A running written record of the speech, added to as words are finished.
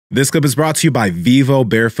This clip is brought to you by Vivo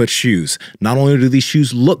Barefoot Shoes. Not only do these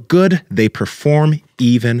shoes look good, they perform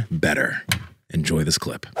even better. Enjoy this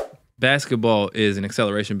clip. Basketball is an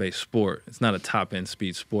acceleration-based sport. It's not a top-end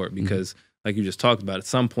speed sport because, like you just talked about, at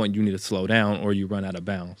some point you need to slow down or you run out of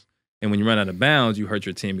bounds. And when you run out of bounds, you hurt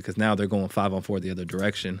your team because now they're going 5-on-4 the other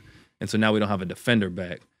direction. And so now we don't have a defender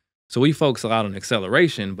back. So we focus a lot on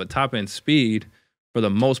acceleration, but top-end speed, for the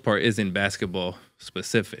most part, isn't basketball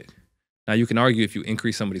specific. Now, you can argue if you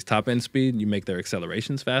increase somebody's top-end speed, you make their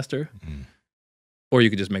accelerations faster, or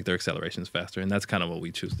you could just make their accelerations faster, and that's kind of what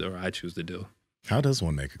we choose to, or I choose to do. How does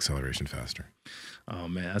one make acceleration faster? Oh,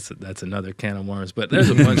 man, that's another can of worms, but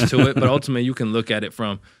there's a bunch to it, but ultimately you can look at it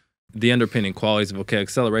from the underpinning qualities of, okay,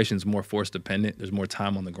 acceleration is more force-dependent. There's more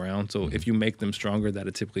time on the ground, so if you make them stronger,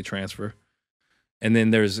 that'll typically transfer. And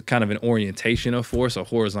then there's kind of an orientation of force, a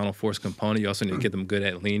horizontal force component. You also need to get them good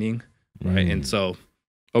at leaning, right? And so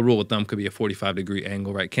a rule of thumb could be a 45-degree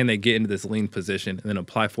angle, right? Can they get into this lean position and then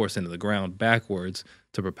apply force into the ground backwards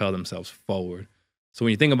to propel themselves forward? So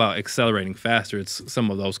when you think about accelerating faster, it's some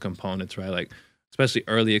of those components, right? Like especially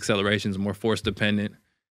early accelerations, more force dependent.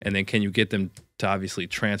 And then can you get them to obviously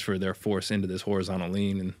transfer their force into this horizontal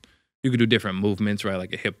lean? And you could do different movements, right?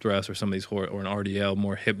 Like a hip thrust or some of these, or an RDL,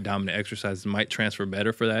 more hip dominant exercises might transfer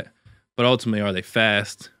better for that. But ultimately, are they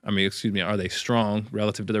fast? I mean, excuse me, are they strong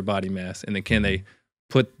relative to their body mass? And then can they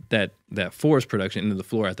put that force production into the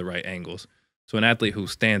floor at the right angles? So an athlete who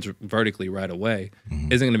stands vertically right away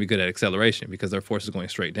isn't going to be good at acceleration because their force is going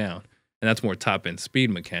straight down. And that's more top-end speed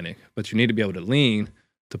mechanic. But you need to be able to lean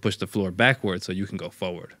to push the floor backwards so you can go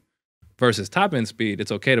forward. Versus top-end speed,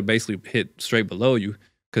 it's okay to basically hit straight below you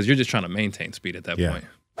because you're just trying to maintain speed at that point.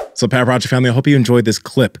 So Power Project family, I hope you enjoyed this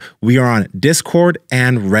clip. We are on Discord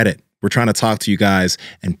and Reddit. We're trying to talk to you guys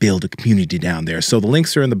and build a community down there. So the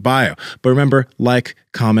links are in the bio. But remember, like,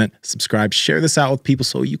 comment, subscribe, share this out with people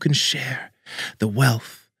so you can share the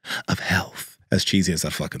wealth of health. As cheesy as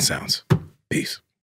that fucking sounds. Peace.